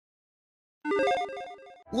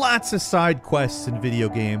Lots of side quests in video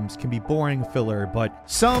games can be boring filler, but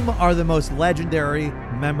some are the most legendary,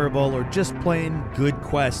 memorable, or just plain good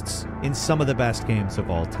quests in some of the best games of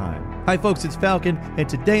all time. Hi folks, it's Falcon, and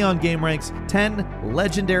today on gameranx, 10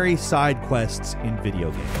 legendary side quests in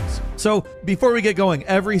video games. So, before we get going,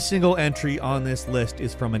 every single entry on this list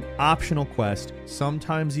is from an optional quest,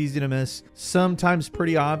 sometimes easy to miss, sometimes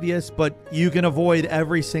pretty obvious, but you can avoid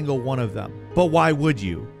every single one of them. But why would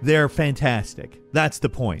you? They're fantastic. That's the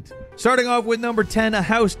point. Starting off with number 10, A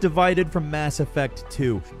House Divided from Mass Effect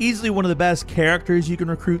 2. Easily one of the best characters you can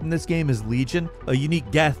recruit in this game is Legion, a unique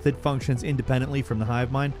Geth that functions independently from the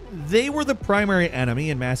hive mind. They were the primary enemy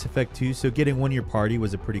in Mass Effect 2, so getting one in your party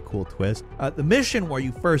was a pretty cool twist. The mission where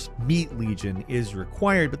you first meet Legion is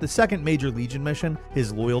required, but the second major Legion mission,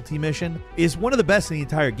 his loyalty mission, is one of the best in the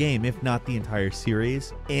entire game, if not the entire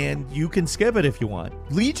series, and you can skip it if you want.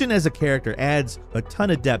 Legion as a character adds a ton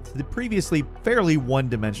of depth to the previously fairly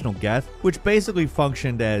one-dimensional Geth, which basically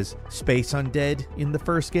functioned as space undead in the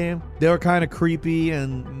first game. They were kind of creepy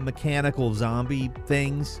and mechanical zombie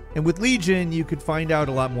things, and with Legion you could find out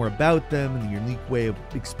a lot more about them and the unique way of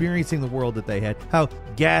experiencing the world that they had, how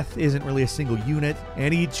Geth isn't really a single unit,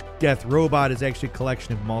 and each Geth robot is actually a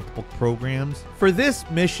collection of multiple programs. For this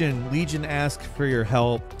mission, Legion asked for your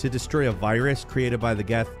help to destroy a virus created by the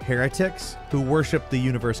Geth heretics, who worship the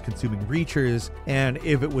universe-consuming Reachers, and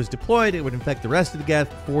if it was deployed, it would infect the rest of the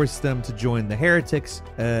Geth, force them to join the heretics,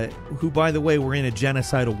 who, by the way, were in a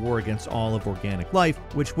genocidal war against all of organic life,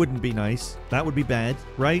 which wouldn't be nice. That would be bad,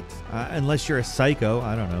 right? Unless you're a psycho,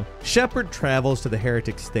 I don't know. Shepard travels to the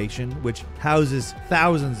heretic station, which houses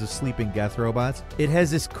thousands of sleeping Geth robots. It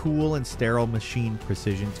has this cool and sterile machine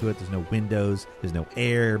precision to it. There's no windows, there's no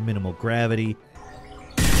air, minimal gravity.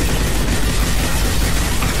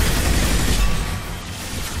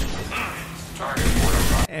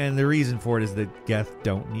 And the reason for it is that Geth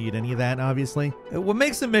don't need any of that, obviously. What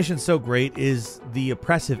makes the mission so great is the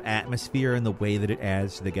oppressive atmosphere and the way that it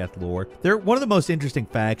adds to the Geth lore. They're one of the most interesting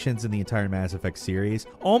factions in the entire Mass Effect series,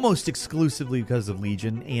 almost exclusively because of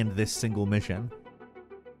Legion and this single mission.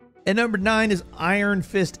 And number 9 is Iron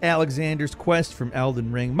Fist Alexander's quest from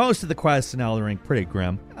Elden Ring. Most of the quests in Elden Ring pretty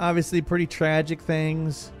grim. Obviously pretty tragic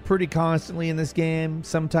things, pretty constantly in this game.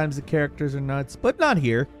 Sometimes the characters are nuts, but not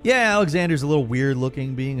here. Yeah, Alexander's a little weird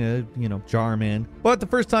looking, being a, jar man. But the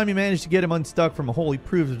first time you manage to get him unstuck from a hole, he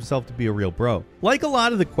proves himself to be a real bro. Like a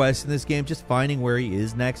lot of the quests in this game, just finding where he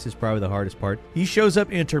is next is probably the hardest part. He shows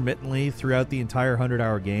up intermittently throughout the entire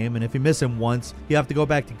 100-hour game, and if you miss him once, you have to go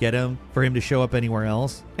back to get him for him to show up anywhere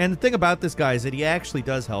else. And the thing about this guy is that he actually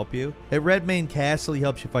does help you. At Redmane Castle, he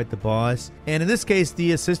helps you fight the boss, and in this case,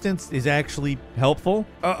 the assistance is actually helpful.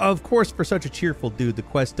 Of course, for such a cheerful dude, the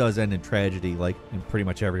quest does end in tragedy, like in pretty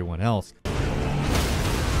much everyone else.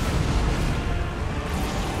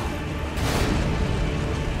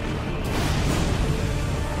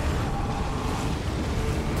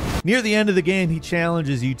 Near the end of the game, he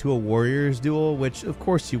challenges you to a warriors duel, which of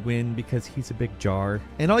course you win because he's a big jar.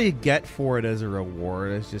 And all you get for it as a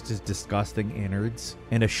reward is just his disgusting innards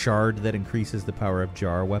and a shard that increases the power of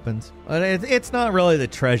jar weapons. But it's not really the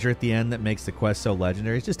treasure at the end that makes the quest so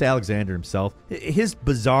legendary. It's just Alexander himself. His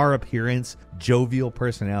bizarre appearance, jovial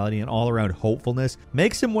personality, and all-around hopefulness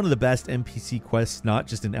makes him one of the best NPC quests, not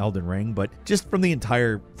just in Elden Ring, but just from the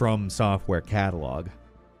entire From Software catalog.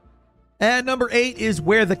 And number 8 is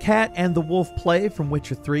Where the Cat and the Wolf Play from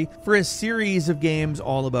Witcher 3. For a series of games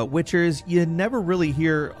all about Witchers, you never really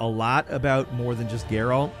hear a lot about more than just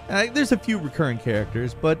Geralt. There's a few recurring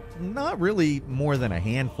characters, but not really more than a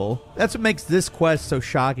handful. That's what makes this quest so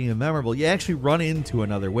shocking and memorable. You actually run into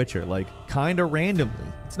another Witcher, like, kinda randomly.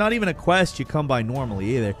 It's not even a quest you come by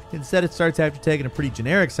normally either. Instead, it starts after taking a pretty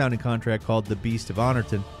generic sounding contract called the Beast of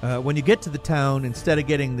Honorton. When you get to the town, instead of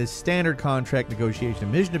getting this standard contract negotiation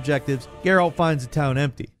and mission objectives, Geralt finds the town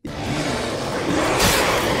empty.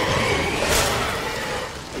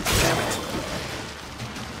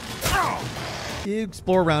 You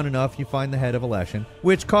explore around enough, you find the head of Aleshin,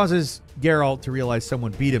 which causes Geralt to realize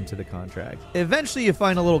someone beat him to the contract. Eventually, you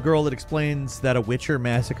find a little girl that explains that a Witcher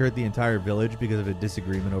massacred the entire village because of a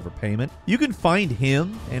disagreement over payment. You can find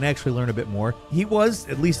him and actually learn a bit more. He was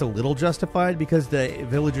at least a little justified because the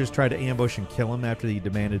villagers tried to ambush and kill him after he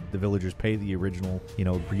demanded the villagers pay the original,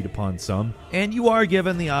 agreed upon sum. And you are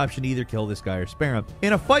given the option to either kill this guy or spare him.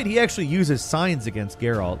 In a fight, he actually uses signs against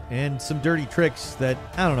Geralt and some dirty tricks that,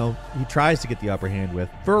 he tries to get the upper hand with.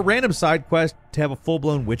 For a random side quest, to have a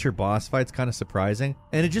full-blown Witcher boss fight's kind of surprising,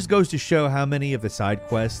 and it just goes to show how many of the side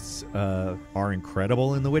quests are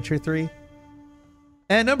incredible in The Witcher 3.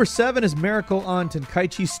 And number 7 is Miracle on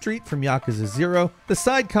Tenkaichi Street from Yakuza 0. The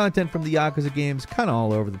side content from the Yakuza games kind of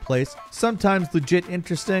all over the place. Sometimes legit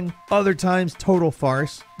interesting, other times total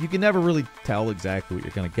farce. You can never really tell exactly what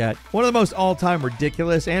you're going to get. One of the most all-time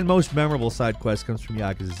ridiculous and most memorable side quests comes from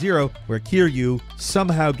Yakuza 0, where Kiryu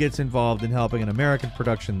somehow gets involved in helping an American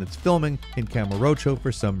production that's filming in Kamurocho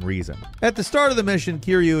for some reason. At the start of the mission,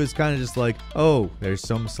 Kiryu is kind of just like, oh, there's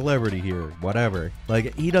some celebrity here, whatever.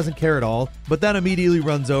 Like, he doesn't care at all, but then immediately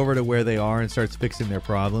runs over to where they are and starts fixing their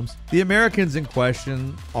problems. The Americans in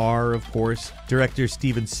question are, of course, director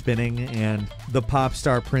Steven Spinning and the pop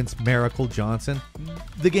star Prince Miracle Johnson.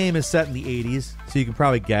 The game is set in the 80s, so you can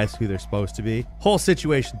probably guess who they're supposed to be. Whole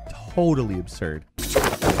situation totally absurd.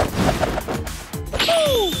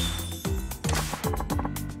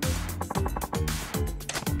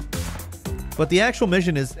 But the actual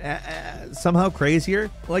mission is somehow crazier.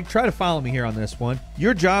 Like, try to follow me here on this one.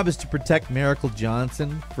 Your job is to protect Miracle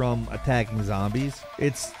Johnson from attacking zombies.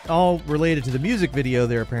 It's all related to the music video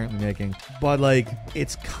they're apparently making, but like,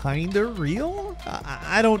 it's kind of real?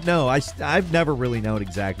 I don't know. I've never really known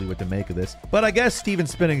exactly what to make of this, but I guess Steven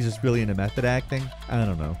Spinning is just really into method acting. I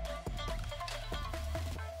don't know.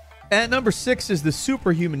 At number 6 is the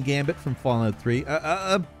Superhuman Gambit from Fallout 3,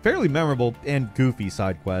 a fairly memorable and goofy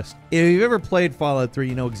side quest. If you've ever played Fallout 3,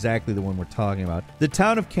 you know exactly the one we're talking about. The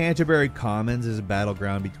town of Canterbury Commons is a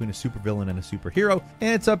battleground between a supervillain and a superhero,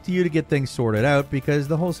 and it's up to you to get things sorted out because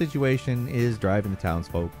the whole situation is driving the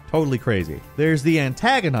townsfolk totally crazy. There's the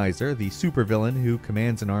antagonizer, the supervillain who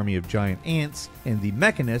commands an army of giant ants, and the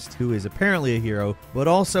mechanist who is apparently a hero, but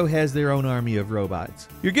also has their own army of robots.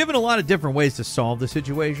 You're given a lot of different ways to solve the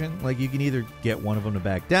situation. Like, you can either get one of them to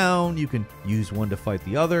back down, you can use one to fight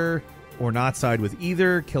the other, or not side with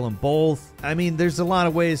either, kill them both. I mean, there's a lot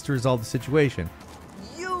of ways to resolve the situation.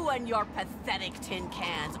 You and your pathetic tin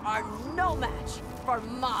cans are no match for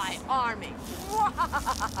my army.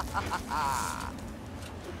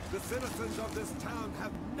 The citizens of this town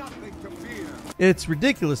have nothing to fear. It's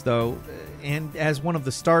ridiculous, though, and as one of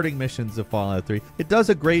the starting missions of Fallout 3, it does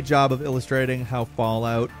a great job of illustrating how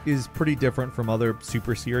Fallout is pretty different from other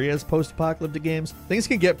super serious post-apocalyptic games. Things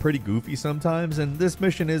can get pretty goofy sometimes, and this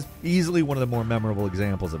mission is easily one of the more memorable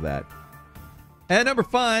examples of that. At number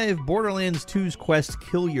 5, Borderlands 2's quest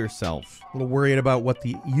Kill Yourself. A little worried about what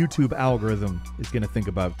the YouTube algorithm is going to think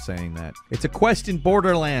about saying that. It's a quest in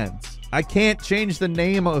Borderlands. I can't change the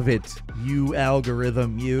name of it, you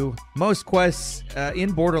algorithm, you. Most quests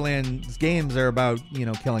in Borderlands games are about,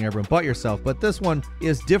 killing everyone but yourself, but this one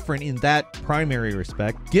is different in that primary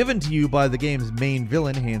respect. Given to you by the game's main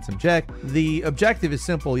villain, Handsome Jack, the objective is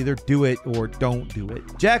simple: either do it or don't do it.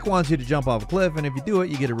 Jack wants you to jump off a cliff, and if you do it,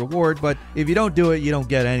 you get a reward, but if you don't do it, you don't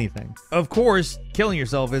get anything. Of course, killing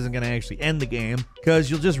yourself isn't going to actually end the game,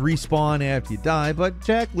 because you'll just respawn after you die, but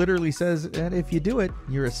Jack literally says that if you do it,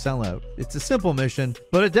 you're a sellout. It's a simple mission,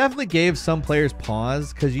 but it definitely gave some players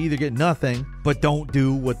pause, because you either get nothing, but don't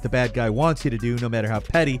do what the bad guy wants you to do, no matter how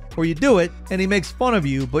petty, or you do it, and he makes fun of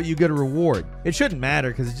you, but you get a reward. It shouldn't matter,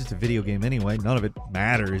 because it's just a video game anyway. None of it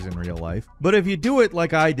matters in real life. But if you do it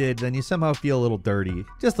like I did, then you somehow feel a little dirty.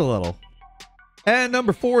 Just a little. And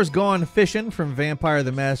number 4 is Gone Fishing from Vampire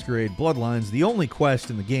the Masquerade Bloodlines, the only quest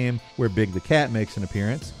in the game where Big the Cat makes an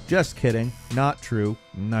appearance. Just kidding. Not true.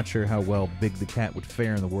 I'm not sure how well Big the Cat would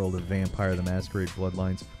fare in the world of Vampire the Masquerade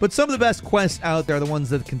Bloodlines. But some of the best quests out there are the ones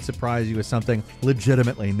that can surprise you with something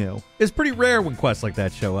legitimately new. It's pretty rare when quests like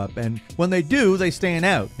that show up, and when they do, they stand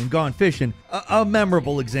out. In Gone Fishing, a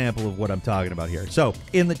memorable example of what I'm talking about here. So,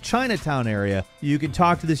 in the Chinatown area, you can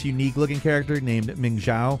talk to this unique-looking character named Ming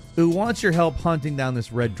Zhao, who wants your help hunting down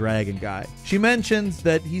this red dragon guy. She mentions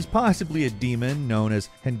that he's possibly a demon known as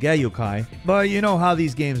Hengayukai, but you know how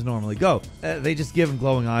these games normally go. They just give him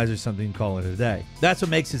glowing eyes or something and call it a day. That's what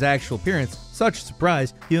makes his actual appearance such a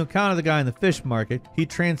surprise. You encounter the guy in the fish market, he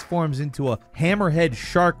transforms into a hammerhead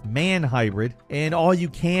shark man hybrid, and all you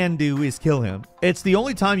can do is kill him. It's the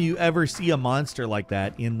only time you ever see a monster like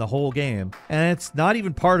that in the whole game, and it's not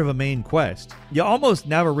even part of a main quest. You almost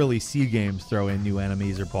never really see games throw in new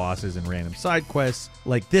enemies or bosses and random side quests,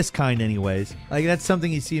 like this kind anyways. Like, that's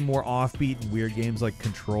something you see in more offbeat and weird games like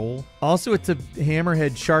Control. Also, it's a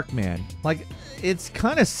hammerhead shark man. Like, it's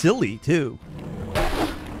kind of silly too.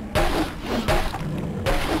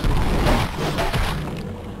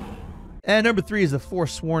 And number 3 is the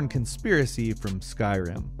Forsworn Conspiracy from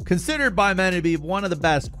Skyrim. Considered by many to be one of the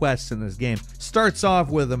best quests in this game, starts off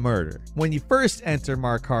with a murder. When you first enter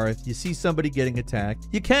Markarth, you see somebody getting attacked.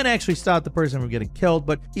 You can actually stop the person from getting killed,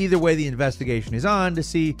 but either way the investigation is on to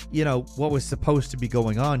see, what was supposed to be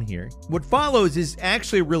going on here. What follows is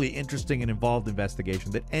actually a really interesting and involved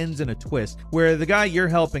investigation that ends in a twist, where the guy you're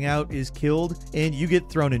helping out is killed and you get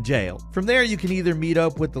thrown in jail. From there, you can either meet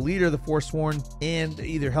up with the leader of the Forsworn and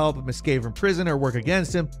either help him escape from prison or work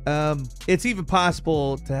against him. It's even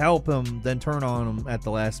possible to help him, then turn on him at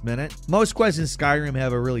the last minute. Most quests in Skyrim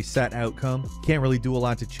have a really set outcome. Can't really do a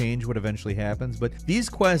lot to change what eventually happens, but these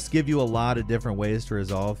quests give you a lot of different ways to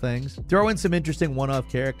resolve things. Throw in some interesting one-off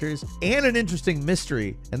characters and an interesting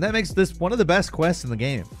mystery, and that makes this one of the best quests in the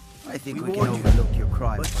game. I think we can overlook your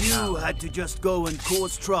crime. But you had to just go and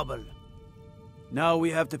cause trouble. Now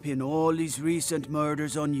we have to pin all these recent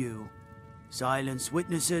murders on you. Silence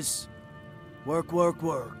witnesses. Work, work,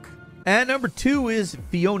 work. And number 2 is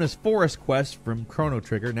Fiona's Forest quest from Chrono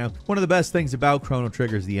Trigger. Now, one of the best things about Chrono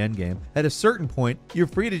Trigger is the endgame. At a certain point, you're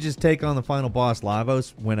free to just take on the final boss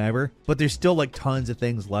Lavos whenever, but there's still like tons of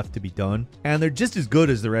things left to be done, and they're just as good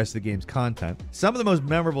as the rest of the game's content. Some of the most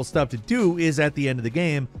memorable stuff to do is at the end of the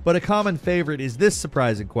game, but a common favorite is this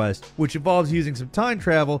surprising quest, which involves using some time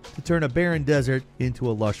travel to turn a barren desert into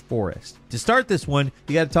a lush forest. To start this one,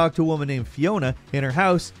 you got to talk to a woman named Fiona in her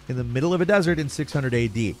house in the middle of a desert in 600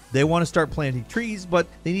 AD. They want to start planting trees, but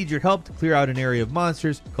they need your help to clear out an area of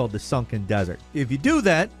monsters called the Sunken Desert. If you do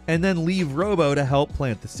that, and then leave Robo to help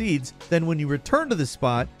plant the seeds, then when you return to the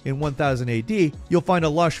spot in 1000 AD, you'll find a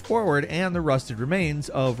lush forward and the rusted remains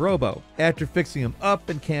of Robo. After fixing him up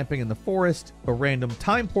and camping in the forest, a random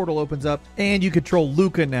time portal opens up, and you control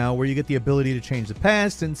Luca now, where you get the ability to change the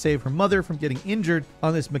past and save her mother from getting injured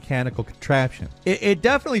on this mechanical contraption. It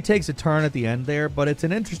definitely takes a turn at the end there, but it's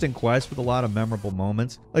an interesting quest with a lot of memorable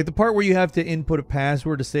moments. Like the part where you have to input a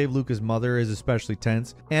password to save Luca's mother is especially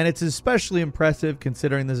tense, and it's especially impressive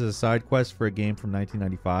considering this is a side quest for a game from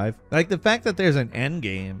 1995. Like the fact that there's an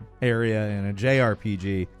endgame area in a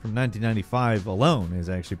JRPG from 1995 alone is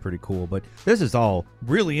actually pretty cool, but this is all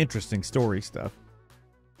really interesting story stuff.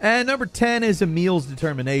 And number 10 is Emil's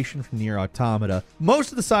Determination from Nier Automata. Most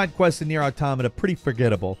of the side quests in Nier Automata pretty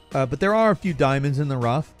forgettable, but there are a few diamonds in the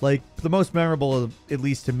rough. Like, the most memorable, at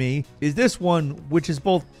least to me, is this one, which is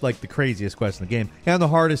both like the craziest quest in the game and the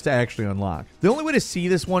hardest to actually unlock. The only way to see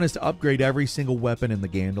this one is to upgrade every single weapon in the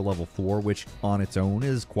game to level 4, which on its own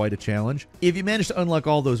is quite a challenge. If you manage to unlock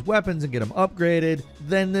all those weapons and get them upgraded,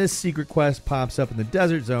 then this secret quest pops up in the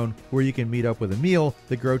desert zone where you can meet up with Emil,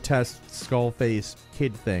 the grotesque skull face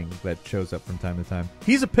kid thing that shows up from time to time.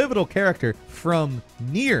 He's a pivotal character from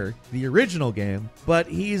Nier, the original game, but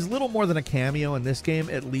he's little more than a cameo in this game,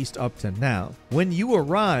 at least up to now. When you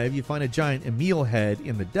arrive, you find a giant Emil head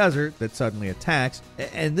in the desert that suddenly attacks,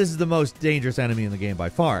 and this is the most dangerous enemy in the game by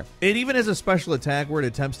far. It even has a special attack where it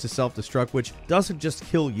attempts to self-destruct, which doesn't just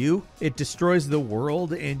kill you, it destroys the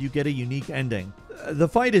world, and you get a unique ending. The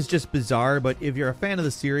fight is just bizarre, but if you're a fan of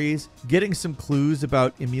the series, getting some clues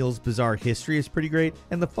about Emil's bizarre history is pretty great,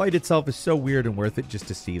 and the fight itself is so weird and worth it just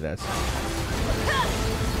to see this.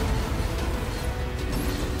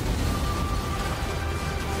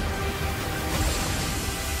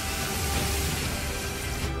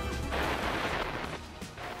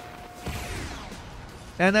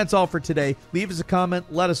 And that's all for today. Leave us a comment.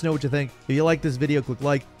 Let us know what you think. If you like this video, click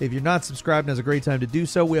like. If you're not subscribed, now's a great time to do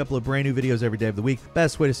so. We upload brand new videos every day of the week.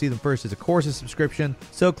 Best way to see them first is, of course, a subscription.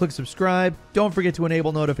 So click subscribe. Don't forget to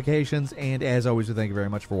enable notifications. And as always, we thank you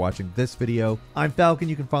very much for watching this video. I'm Falcon.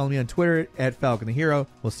 You can follow me on Twitter at Falcon the Hero.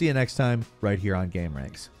 We'll see you next time right here on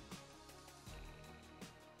gameranx.